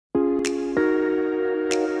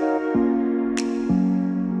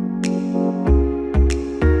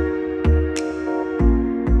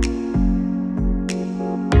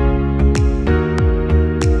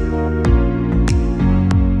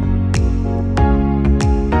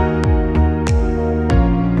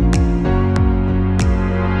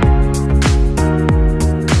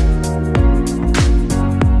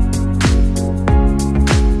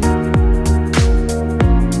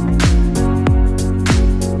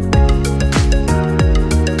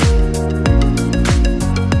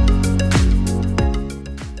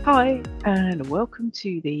And welcome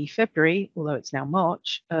to the February, although it's now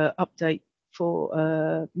March, update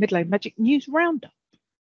for Midland Magic News Roundup.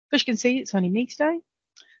 As you can see, it's only me today.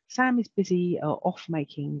 Sam is busy off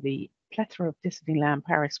making the plethora of Disneyland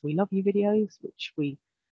Paris We Love You videos, which we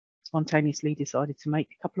spontaneously decided to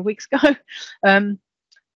make a couple of weeks ago.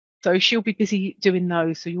 So she'll be busy doing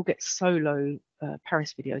those, so you'll get solo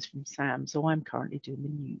Paris videos from Sam. So I'm currently doing the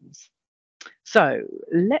news. So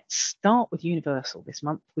let's start with Universal this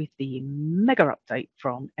month with the mega update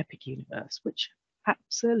from Epic Universe, which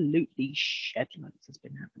absolutely shed loads has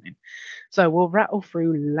been happening. So we'll rattle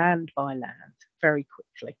through land by land very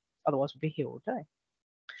quickly, otherwise we'll be here all day.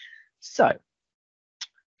 So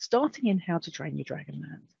starting in How to Train Your Dragon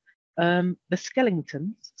Land, the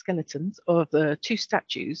skeletons of the two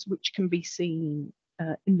statues, which can be seen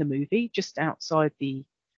in the movie just outside the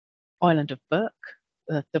island of Berk,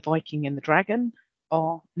 the Viking and the dragon,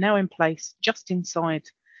 are now in place just inside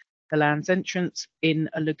the land's entrance in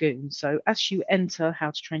a lagoon. So as you enter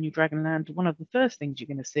How to Train Your Dragon Land, one of the first things you're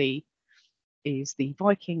going to see is the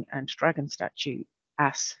Viking and dragon statue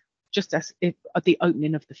just as if at the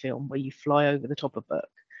opening of the film where you fly over the top of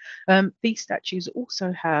Berk. These statues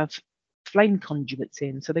also have flame conduits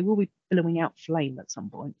in, so they will be billowing out flame at some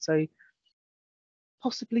point. So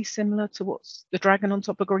possibly similar to what's the dragon on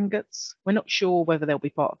top of Gringotts. We're not sure whether they'll be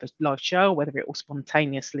part of a live show or whether it will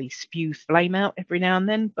spontaneously spew flame out every now and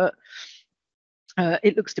then, but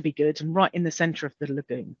it looks to be good and right in the centre of the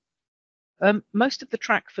lagoon. Most of the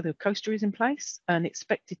track for the coaster is in place and it's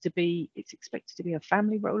expected to be a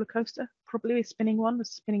family roller coaster, probably a spinning one. The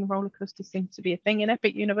spinning roller coaster seems to be a thing in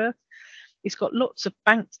Epic Universe. It's got lots of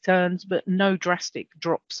banked turns, but no drastic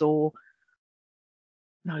drops or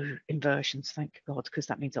no inversions, thank God, because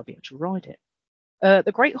that means I'll be able to ride it.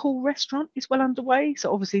 The Great Hall restaurant is well underway.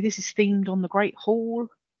 So obviously this is themed on the Great Hall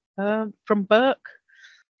from Berk.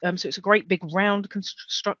 So it's a great big round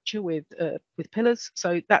structure with pillars.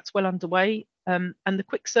 So that's well underway. And the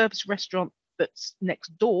quick service restaurant that's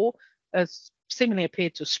next door has seemingly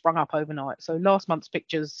appeared to have sprung up overnight. So last month's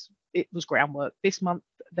pictures, it was groundwork. This month,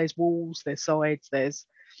 there's walls, there's sides,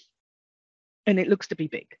 and it looks to be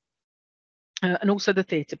big. And also the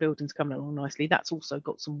theatre building's coming along nicely. That's also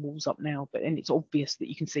got some walls up now, and it's obvious that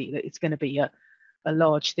you can see that it's going to be a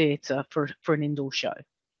large theatre for an indoor show.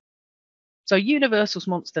 So Universal's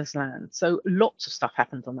Monsters Land. So lots of stuff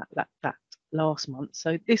happened on that last month.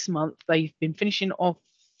 So this month they've been finishing off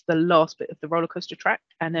the last bit of the roller coaster track,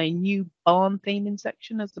 and a new barn theming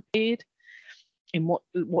section has appeared in what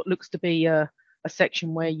looks to be a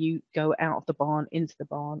section where you go out of the barn, into the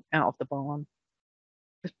barn, out of the barn,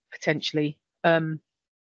 potentially. And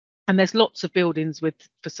there's lots of buildings with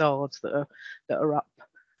facades that are up,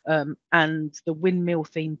 and the windmill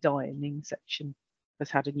themed dining section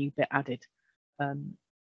has had a new bit added.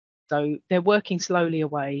 So they're working slowly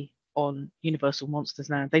away on Universal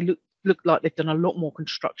Monsters Land. They look like they've done a lot more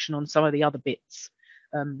construction on some of the other bits,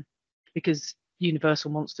 because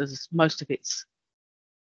Universal Monsters, most of its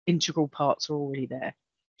integral parts are already there.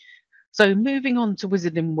 So moving on to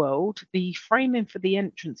Wizarding World, the framing for the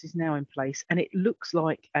entrance is now in place, and it looks a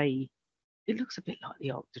bit like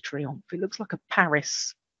the Arc de Triomphe. It looks like a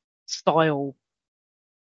Paris style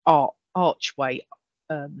archway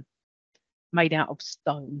made out of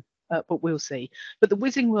stone, but we'll see. But the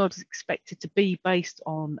Wizarding World is expected to be based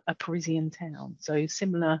on a Parisian town, so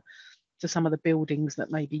similar to some of the buildings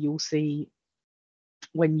that maybe you'll see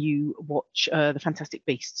when you watch the Fantastic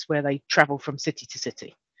Beasts, where they travel from city to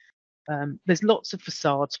city. There's lots of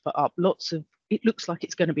facades put up, it looks like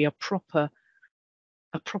it's going to be a proper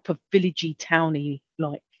villagey, towny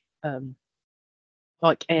like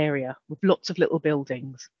area with lots of little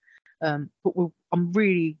buildings. But I'm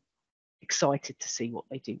really excited to see what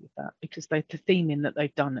they do with that, because the theming that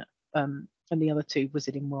they've done and the other two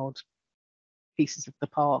Wizarding World pieces of the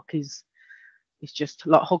park is just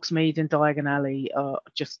like Hogsmeade and Diagon Alley are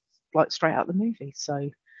just like straight out of the movie. So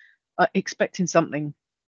expecting something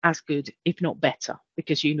as good, if not better,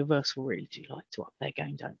 because Universal really do like to up their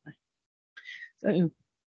game, don't they? So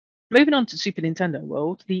moving on to Super Nintendo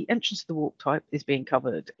World, the entrance to the walk type is being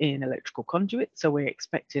covered in electrical conduit, so we're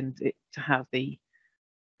expecting it to have the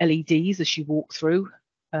LEDs as you walk through,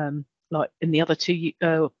 like in the other two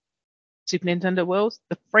Super Nintendo Worlds.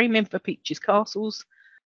 The framing for Peach's Castle's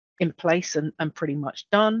in place and pretty much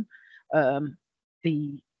done.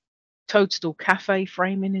 The Toadstool Cafe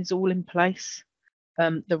framing is all in place.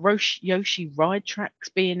 The Yoshi ride track's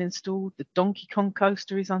being installed. The Donkey Kong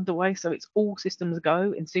coaster is underway, so it's all systems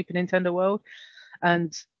go in Super Nintendo World.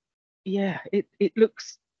 And yeah, it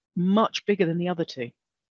looks much bigger than the other two.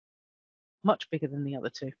 Much bigger than the other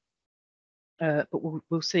two. but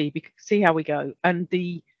we'll see. See how we go. And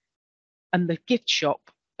the gift shop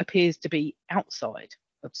appears to be outside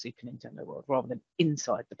of Super Nintendo World rather than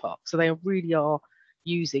inside the park. So they really are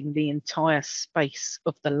using the entire space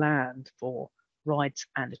of the land for rides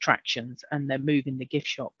and attractions, and they're moving the gift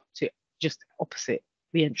shop to just opposite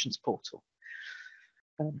the entrance portal,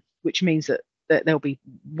 which means that there'll be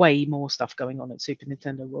way more stuff going on at Super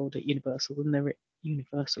Nintendo World at Universal than there at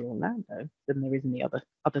Universal Orlando than there is in the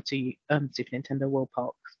other two Super Nintendo World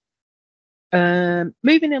parks.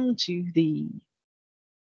 Moving on to the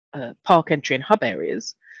park entry and hub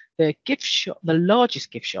areas, the gift shop, the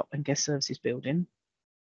largest gift shop and guest services building,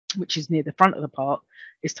 which is near the front of the park,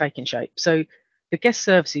 is taking shape. So the guest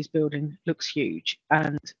services building looks huge,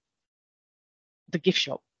 and the gift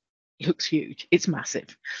shop looks huge. It's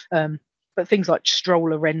massive. But things like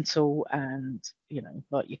stroller rental and,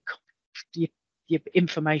 like your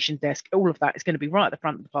information desk, all of that is going to be right at the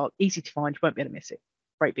front of the park, easy to find. You won't be able to miss it.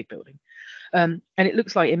 Great big building. And it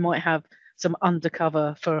looks like it might have some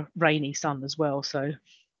undercover for rainy sun as well. So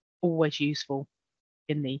always useful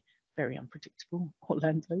in the very unpredictable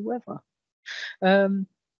Orlando weather.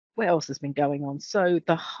 What else has been going on? So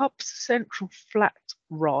the Hub's Central Flat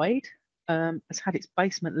ride has had its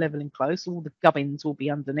basement leveling close. All the gubbins will be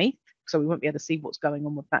underneath, so we won't be able to see what's going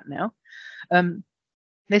on with that now.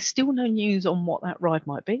 There's still no news on what that ride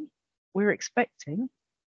might be. We're expecting,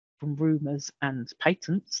 from rumours and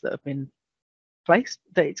patents that have been placed,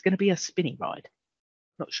 that it's going to be a spinny ride.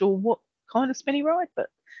 Not sure what kind of spinny ride, but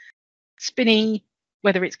spinny,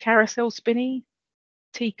 whether it's carousel spinny,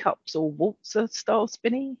 teacups or waltzer style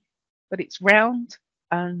spinny, but it's round,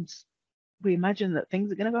 and we imagine that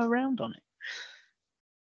things are going to go around on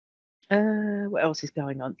it. What else is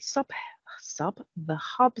going on? The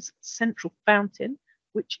Hub's Central Fountain,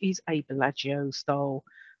 which is a Bellagio style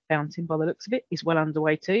fountain by the looks of it, is well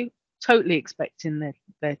underway too. Totally expecting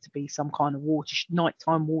there to be some kind of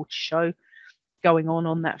nighttime water show going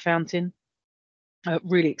on that fountain.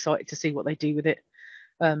 Really excited to see what they do with it.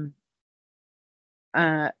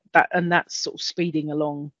 That's sort of speeding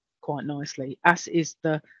along quite nicely, as is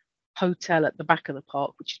the hotel at the back of the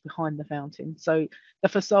park, which is behind the fountain. So the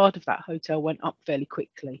facade of that hotel went up fairly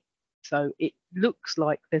quickly. So it looks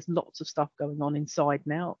like there's lots of stuff going on inside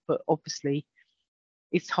now, but obviously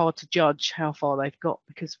it's hard to judge how far they've got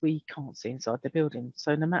because we can't see inside the building.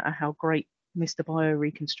 So no matter how great Mr.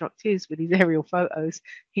 Bioreconstruct is with his aerial photos,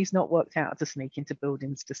 he's not worked out how to sneak into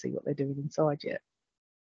buildings to see what they're doing inside yet.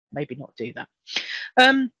 Maybe not do that.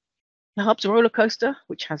 The Hub's roller coaster,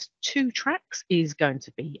 which has 2 tracks, is going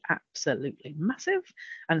to be absolutely massive,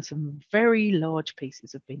 and some very large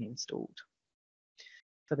pieces have been installed.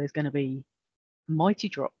 So there's going to be mighty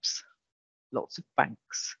drops, lots of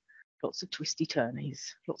banks, lots of twisty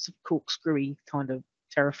turnies, lots of corkscrewy kind of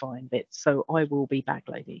terrifying bits. So I will be bag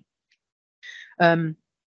lady.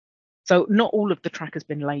 So not all of the track has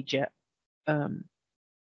been laid yet.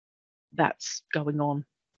 That's going on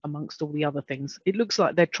amongst all the other things. It looks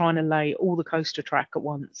like they're trying to lay all the coaster track at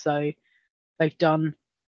once. So they've done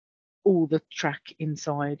all the track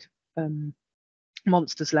inside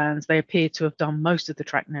Monsters Lands. They appear to have done most of the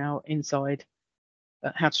track now inside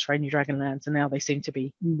How to Train Your Dragon Lands, and now they seem to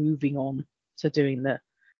be moving on to doing the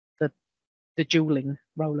dueling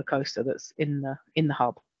roller coaster that's in the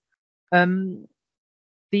hub.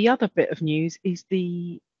 The other bit of news is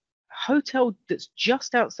the hotel that's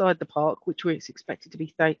just outside the park, which was expected to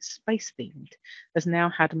be space themed, has now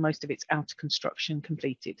had most of its outer construction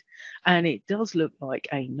completed, and it does look like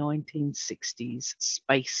a 1960s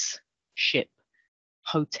spaceship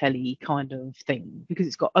hotel-y kind of thing, because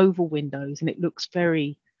it's got oval windows and it looks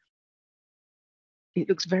very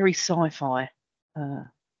sci-fi,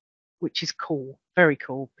 which is cool, very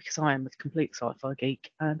cool, because I am a complete sci-fi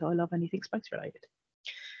geek and I love anything space related.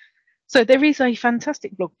 So there is a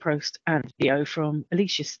fantastic blog post and video from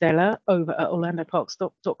Alicia Stella over at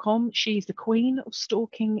orlandoparkstop.com. She's the queen of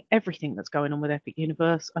stalking everything that's going on with Epic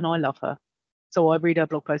Universe, and I love her. So I read her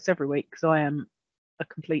blog posts every week because I am a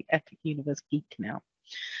complete Epic Universe geek now.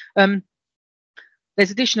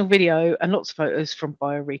 There's additional video and lots of photos from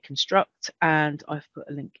Bioreconstruct, and I've put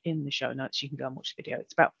a link in the show notes. You can go and watch the video.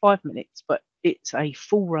 It's about 5 minutes, but it's a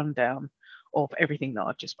full rundown of everything that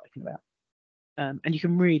I've just spoken about. And you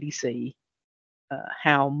can really see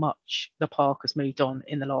how much the park has moved on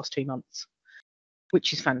in the last 2 months,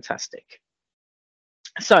 which is fantastic.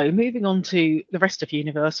 So moving on to the rest of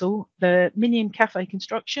Universal, the Minion Cafe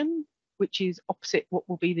construction, which is opposite what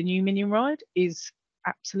will be the new Minion ride, is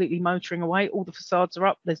absolutely motoring away. All the facades are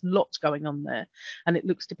up. There's lots going on there, and it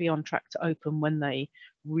looks to be on track to open when they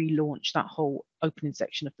relaunch that whole opening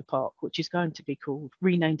section of the park, which is going to be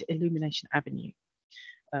renamed Illumination Avenue.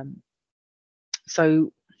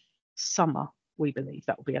 So summer, we believe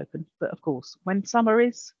that will be open, but of course, when summer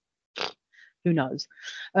is, who knows?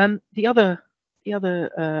 The other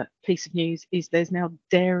piece of news is there's now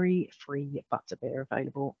dairy-free butterbeer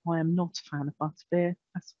available. I am not a fan of butterbeer,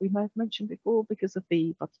 as we may have mentioned before, because of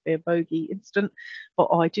the butterbeer bogey incident, but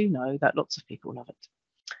I do know that lots of people love it.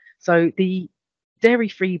 So the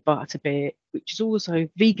dairy-free butterbeer, which is also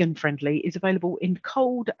vegan-friendly, is available in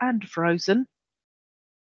cold and frozen,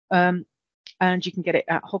 and you can get it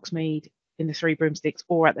at Hogsmeade, in the Three Broomsticks,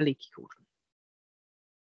 or at the Leaky Cauldron.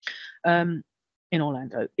 In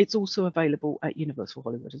Orlando. It's also available at Universal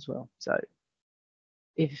Hollywood as well. So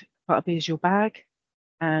if butterbeer is your bag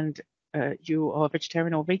and you are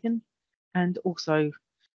vegetarian or vegan and also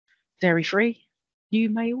dairy free, you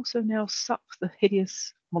may also now sup the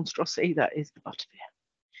hideous monstrosity that is the butterbeer.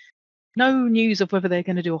 No news of whether they're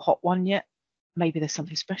going to do a hot one yet. Maybe there's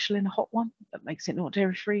something special in a hot one that makes it not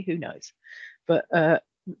dairy free. Who knows? But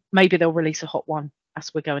maybe they'll release a hot one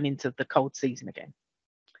as we're going into the cold season again.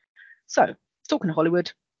 So, talking to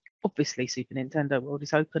Hollywood, obviously Super Nintendo World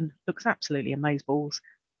is open. Looks absolutely amazeballs,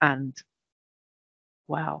 and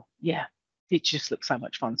wow, yeah, it just looks so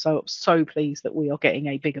much fun. So pleased that we are getting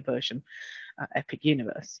a bigger version at Epic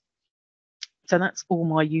Universe. So that's all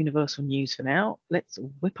my Universal news for now. Let's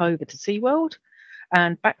whip over to SeaWorld.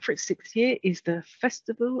 And back for its 6th year is the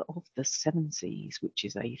Festival of the Seven Seas, which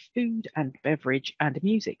is a food and beverage and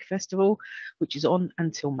music festival, which is on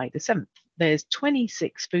until May the 7th. There's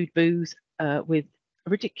 26 food booths with a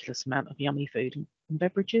ridiculous amount of yummy food and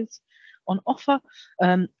beverages on offer,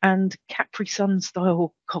 and Capri Sun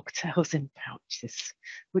style cocktails in pouches,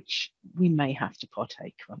 which we may have to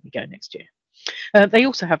partake when we go next year. They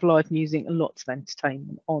also have live music and lots of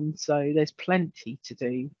entertainment on, so there's plenty to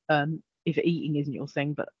do. If eating isn't your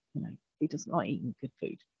thing, but you know, who doesn't like eating good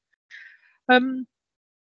food?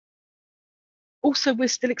 Also, we're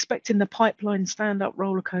still expecting the Pipeline stand-up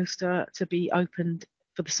roller coaster to be opened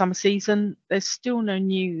for the summer season. There's still no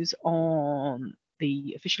news on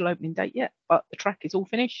the official opening date yet, but the track is all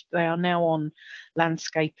finished. They are now on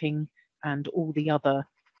landscaping and all the other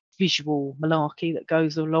visual malarkey that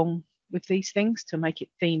goes along with these things to make the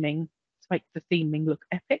theming look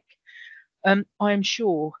epic. I am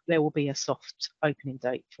sure there will be a soft opening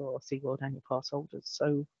date for SeaWorld annual pass holders.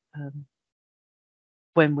 So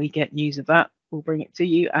when we get news of that, we'll bring it to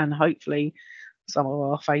you, and hopefully some of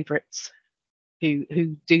our favourites who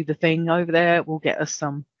do the thing over there will get us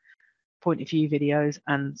some point of view videos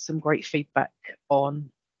and some great feedback on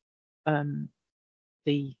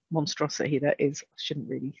the monstrosity that is. I shouldn't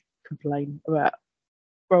really complain about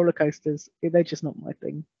roller coasters, they're just not my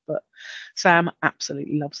thing, but Sam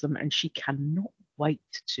absolutely loves them, and she cannot wait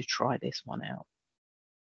to try this one out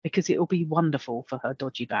because it will be wonderful for her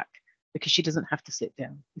dodgy back, because she doesn't have to sit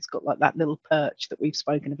down. It's got like that little perch that we've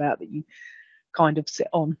spoken about that you kind of sit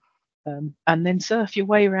on and then surf your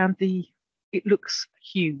way around it looks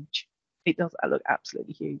huge. It does look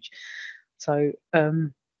absolutely huge. So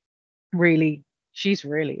really, she's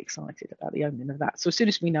really excited about the opening of that. So as soon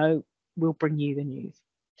as we know, we'll bring you the news.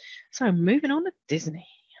 So moving on to Disney.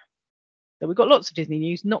 So we've got lots of Disney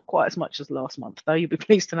news, not quite as much as last month, though. You'll be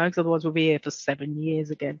pleased to know, because otherwise we'll be here for 7 years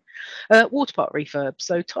again. Water park refurb.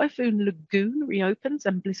 So Typhoon Lagoon reopens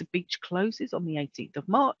and Blizzard Beach closes on the 18th of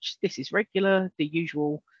March. This is regular, the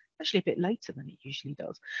usual, actually a bit later than it usually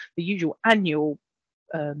does. The usual annual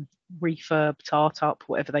refurb, tart up,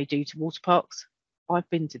 whatever they do to water parks. I've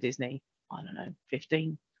been to Disney, I don't know,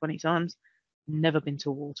 15, 20 times. Never been to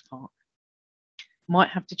a water park. Might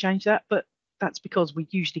have to change that, but that's because we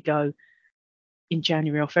usually go in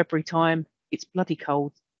January or February time. It's bloody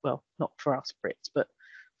cold. Well, not for us Brits, but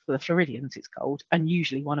for the Floridians it's cold, and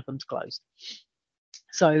usually one of them's closed.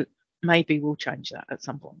 So maybe we'll change that at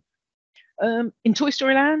some point. In Toy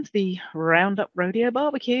Story Land, the Roundup Rodeo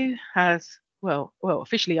Barbecue has, well,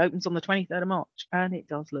 officially opens on the 23rd of March, and it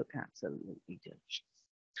does look absolutely delicious.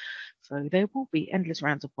 So there will be endless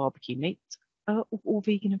rounds of barbecue meat, all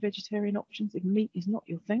vegan and vegetarian options if meat is not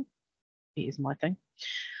your thing. It is my thing.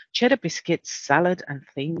 Cheddar biscuits, salad, and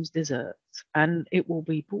themed desserts, and it will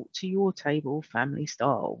be brought to your table family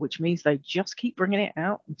style, which means they just keep bringing it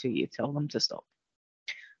out until you tell them to stop.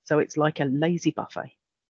 So it's like a lazy buffet.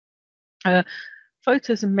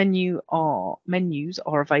 Photos and menus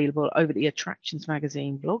are available over the Attractions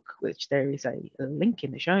Magazine blog, which there is a link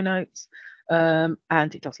in the show notes, and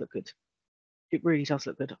it does look good. It really does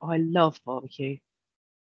look good. I love barbecue.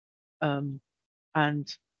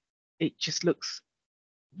 and it just looks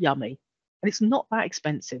yummy. And it's not that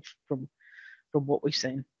expensive from what we've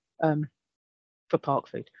seen for park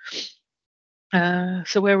food.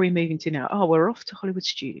 So where are we moving to now? Oh, we're off to Hollywood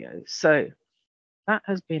Studios. So that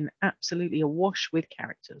has been absolutely awash with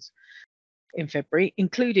characters in February,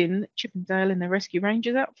 including Chip and Dale in their Rescue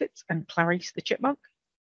Rangers outfits and Clarice the Chipmunk.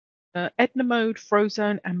 Edna Mode,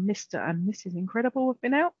 Frozone, and Mr. and Mrs. Incredible have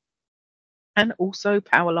been out, and also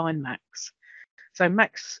Powerline Max. So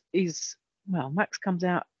Max comes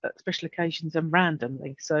out at special occasions and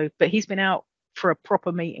randomly. But he's been out for a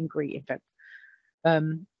proper meet and greet in Feb.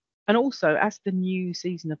 And also, as the new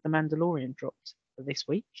season of The Mandalorian dropped this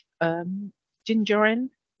week, Din Djarin,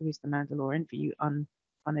 who is the Mandalorian for you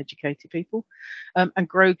uneducated people, and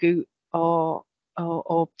Grogu are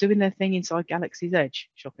doing their thing inside Galaxy's Edge,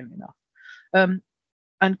 shockingly enough.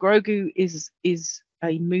 And Grogu is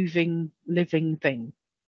a moving, living thing.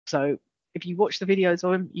 So if you watch the videos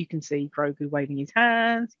of him, you can see Grogu waving his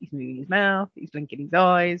hands, he's moving his mouth, he's blinking his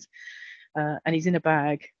eyes, and he's in a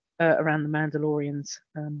bag around the Mandalorians.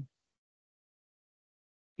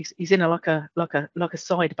 He's in like a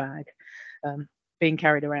side bag, being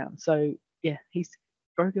carried around. So yeah,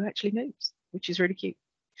 Grogu actually moves, which is really cute.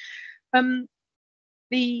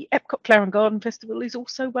 The Epcot Flower and Garden Festival is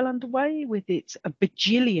also well underway with its a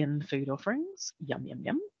bajillion food offerings. Yum, yum,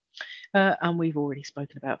 yum. And we've already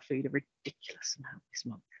spoken about food a ridiculous amount this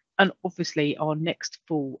month. And obviously, our next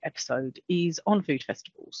full episode is on food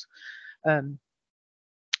festivals.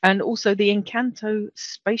 And also, the Encanto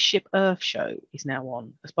Spaceship Earth show is now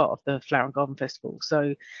on as part of the Flower and Garden Festival.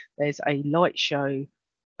 So there's a light show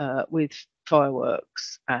with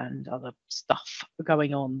fireworks and other stuff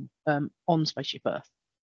going on Spaceship Earth,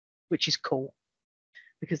 which is cool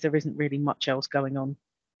because there isn't really much else going on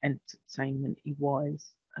entertainment-y wise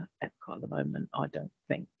at Epcot at the moment, I don't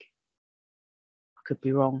think. I could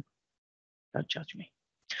be wrong. Don't judge me.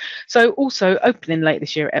 So also opening late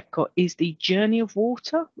this year at Epcot is the Journey of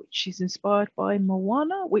Water, which is inspired by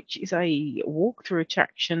Moana, which is a walk-through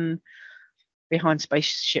attraction behind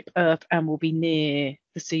Spaceship Earth and will be near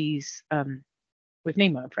the seas with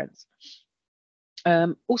Nemo and friends.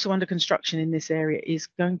 Also under construction in this area is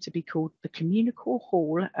going to be called the Communical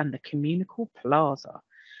Hall and the Communical Plaza,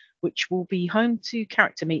 which will be home to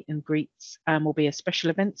character meet and greets and will be a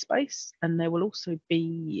special event space. And there will also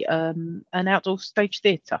be an outdoor stage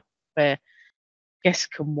theatre where guests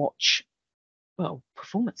can watch,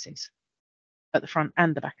 performances at the front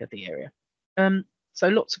and the back of the area. So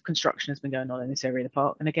lots of construction has been going on in this area of the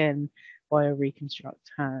park. And again, Bio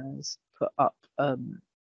Reconstruct has put up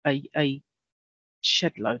a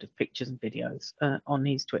shed load of pictures and videos on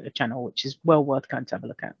his Twitter channel, which is well worth going to have a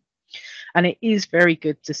look at. And it is very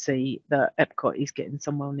good to see that Epcot is getting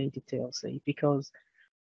some well-needed TLC, because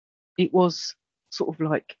it was sort of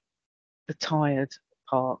like the tired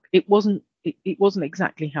park. It wasn't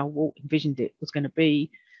exactly how Walt envisioned it was going to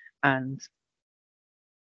be, and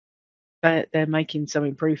they're making some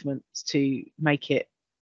improvements to make it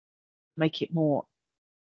more,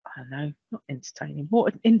 I don't know, not entertaining, more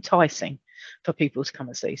enticing for people to come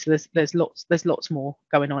and see. So there's lots more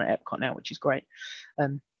going on at Epcot now, which is great.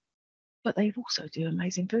 But they also do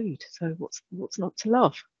amazing food. So what's not to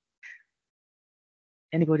love?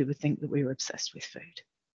 Anybody would think that we were obsessed with food.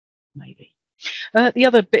 Maybe. The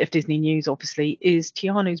other bit of Disney news, obviously, is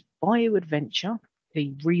Tiana's Bayou Adventure,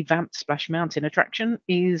 the revamped Splash Mountain attraction,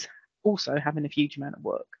 is also having a huge amount of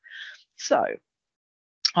work. So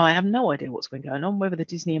I have no idea what's been going on, whether the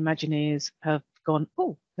Disney Imagineers have gone,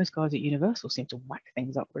 oh, those guys at Universal seem to whack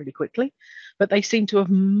things up really quickly, but they seem to have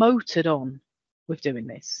motored on with doing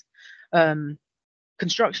this.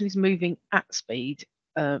 Construction is moving at speed.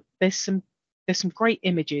 There's some great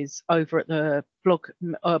images over at the blog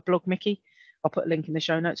Mickey. I'll put a link in the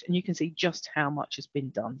show notes, and you can see just how much has been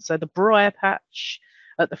done. So the briar patch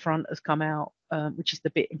at the front has come out, which is the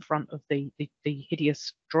bit in front of the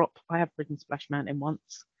hideous drop. I have ridden Splash Mountain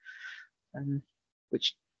once,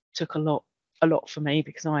 which took a lot for me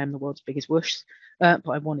because I am the world's biggest wuss, but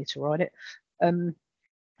I wanted to ride it.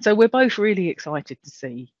 So we're both really excited to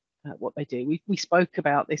see what they do. We spoke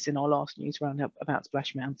about this in our last news roundup about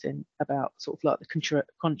Splash Mountain, about sort of like the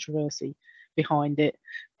controversy behind it.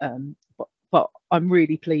 But I'm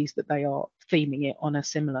really pleased that they are theming it on a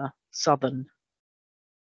similar southern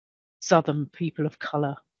people of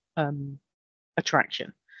colour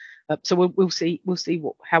attraction. So we'll see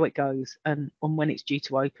how it goes and on when it's due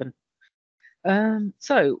to open.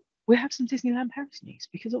 So we have some Disneyland Paris news,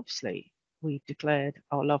 because obviously we declared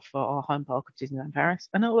our love for our home park of Disneyland Paris,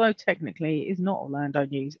 and although technically it is not Orlando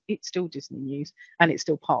news, it's still Disney news and it's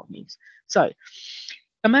still park news. So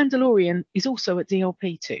A Mandalorian is also at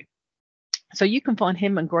DLP too. So you can find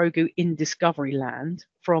him and Grogu in Discovery Land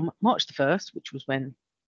from March the 1st, which was when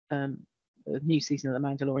the new season of The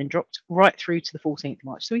Mandalorian dropped, right through to the 14th of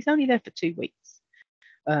March. So he's only there for 2 weeks.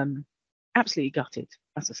 Absolutely gutted,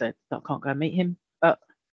 as I said, that I can't go and meet him, but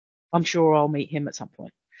I'm sure I'll meet him at some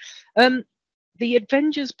point. The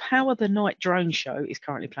Avengers Power the Night drone show is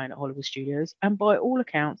currently playing at Hollywood Studios, and by all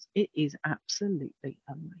accounts, it is absolutely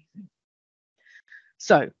amazing.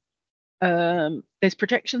 So there's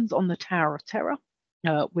projections on the Tower of Terror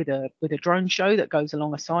with a drone show that goes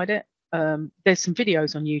alongside it. There's some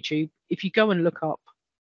videos on YouTube. If you go and look up,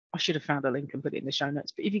 I should have found a link and put it in the show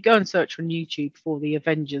notes, but if you go and search on YouTube for the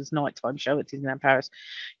Avengers nighttime show at Disneyland Paris,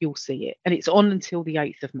 you'll see it. And it's on until the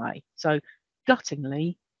 8th of May. So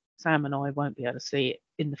guttingly, Sam and I won't be able to see it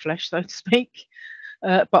in the flesh, so to speak.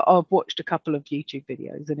 But I've watched a couple of YouTube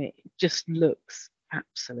videos and it just looks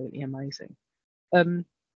absolutely amazing. Because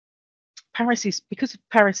of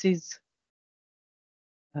Paris's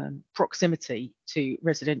proximity to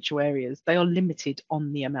residential areas, they are limited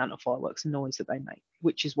on the amount of fireworks and noise that they make,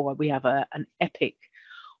 which is why we have an epic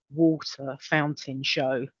water fountain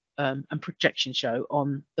show and projection show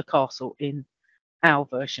on the castle in our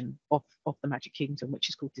version of the Magic Kingdom, which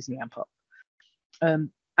is called Disneyland Park.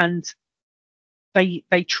 And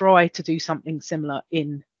they try to do something similar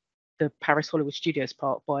in the Paris Hollywood Studios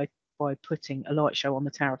Park by putting a light show on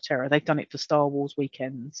the Tower of Terror. They've done it for Star Wars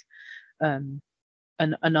weekends and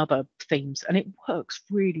other themes, and it works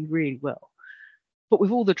really, really well. But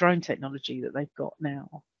with all the drone technology that they've got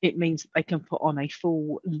now, it means that they can put on a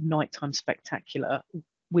full nighttime spectacular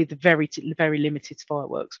with very limited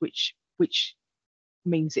fireworks, which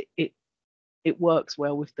means it works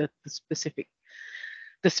well with the specific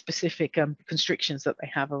constrictions that they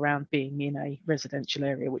have around being in a residential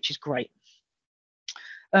area, which is great.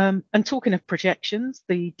 And talking of projections,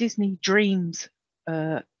 the Disney Dreams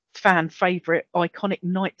fan favorite iconic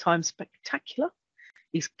nighttime spectacular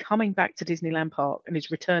is coming back to Disneyland Park and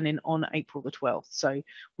is returning on April the 12th. So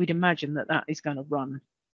we'd imagine that is going to run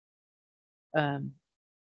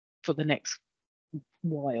for the next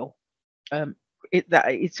while.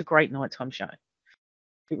 It's a great nighttime show.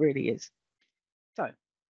 It really is. So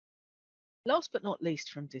last but not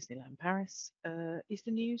least from Disneyland Paris is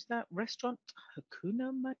the news that restaurant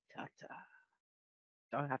Hakuna Matata,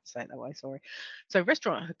 I have to say it that way, sorry. So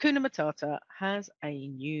restaurant Hakuna Matata has a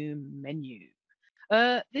new menu.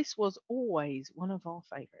 This was always one of our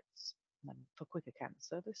favourites for quicker can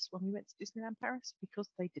service when we went to Disneyland Paris because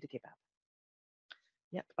they did a kebab.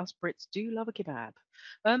 Yep, us Brits do love a kebab.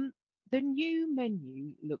 The new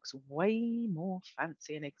menu looks way more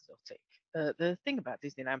fancy and exotic. The thing about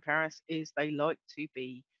Disneyland Paris is they like to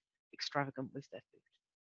be extravagant with their food.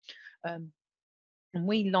 And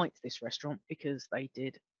we liked this restaurant because they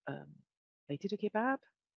did a kebab,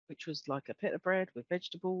 which was like a pita bread with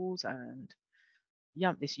vegetables and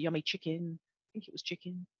this yummy chicken. I think it was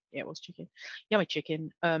chicken. Yeah, it was chicken. Yummy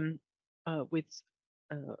chicken with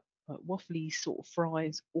waffly sort of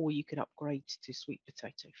fries, or you could upgrade to sweet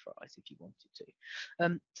potato fries if you wanted to.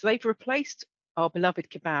 So they've replaced our beloved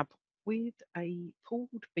kebab with a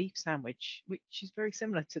pulled beef sandwich, which is very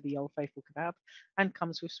similar to the Old Faithful kebab and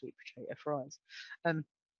comes with sweet potato fries.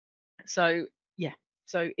 So yeah,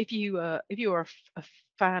 so if you are a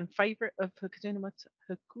fan favorite of Hakuna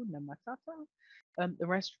Matata,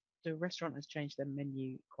 the restaurant has changed their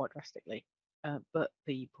menu quite drastically, but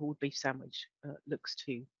the pulled beef sandwich looks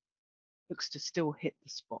to still hit the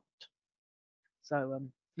spot. So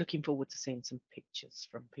looking forward to seeing some pictures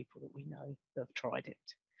from people that we know that have tried it.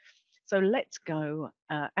 So let's go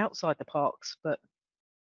outside the parks, but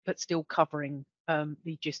still covering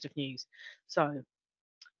the gist of news. So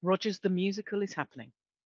Rogers the musical is happening.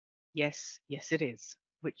 Yes, it is,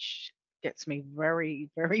 which gets me very,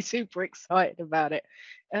 very super excited about it.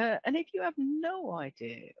 And if you have no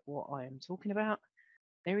idea what I am talking about,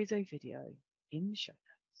 there is a video in the show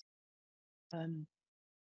notes.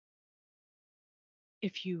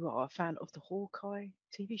 If you are a fan of the Hawkeye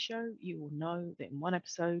TV show, you will know that in one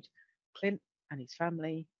episode, Clint and his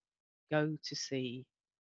family go to see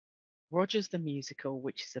Rogers the musical,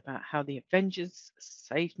 which is about how the Avengers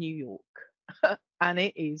saved New York. And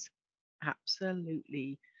it is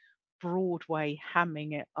absolutely Broadway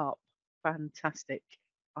hamming it up. Fantastic.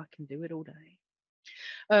 I can do it all day.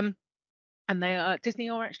 And Disney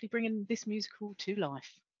are actually bringing this musical to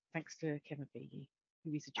life, thanks to Kevin Feige,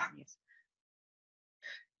 who is a genius.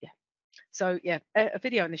 Yeah. So yeah, a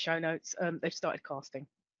video in the show notes. They've started casting.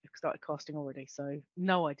 They've started casting already, so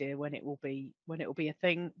no idea when it will be a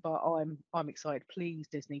thing. But I'm excited. Please,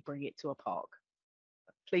 Disney, bring it to a park.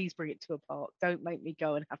 please bring it to a park. Don't make me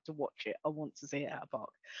go and have to watch it. I want to see it at a park.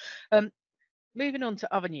 Um, Moving on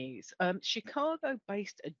to other news.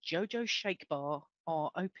 Chicago-based JOJOS Shake Bar are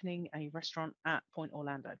opening a restaurant at Point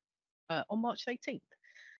Orlando on March 18th,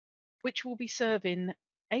 which will be serving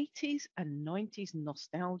 80s and 90s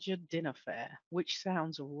nostalgia dinner fare, which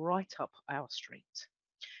sounds right up our street.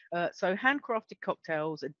 So handcrafted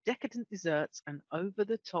cocktails, decadent desserts, and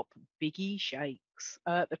over-the-top biggie shakes.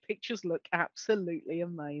 The pictures look absolutely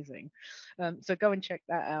amazing. So go and check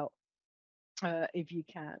that out if you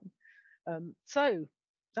can. So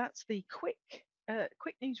that's the quick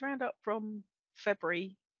news roundup from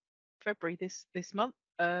February this month.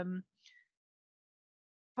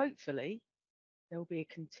 Hopefully there will be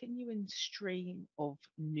a continuing stream of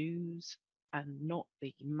news and not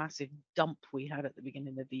the massive dump we had at the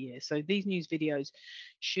beginning of the year. So these news videos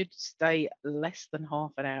should stay less than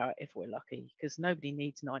half an hour if we're lucky, because nobody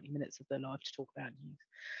needs 90 minutes of their life to talk about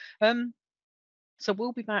news. So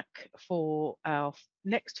we'll be back for our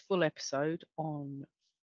next full episode on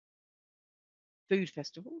food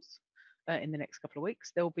festivals in the next couple of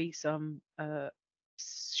weeks. There'll be some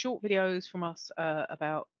short videos from us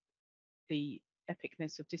about the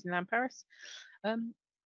epicness of Disneyland Paris.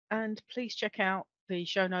 And please check out the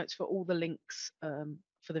show notes for all the links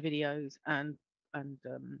for the videos and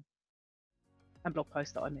blog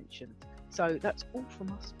posts that I mentioned. So that's all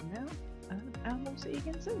from us for now, and we'll see you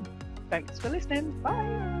again soon. Thanks for listening.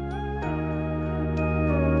 Bye.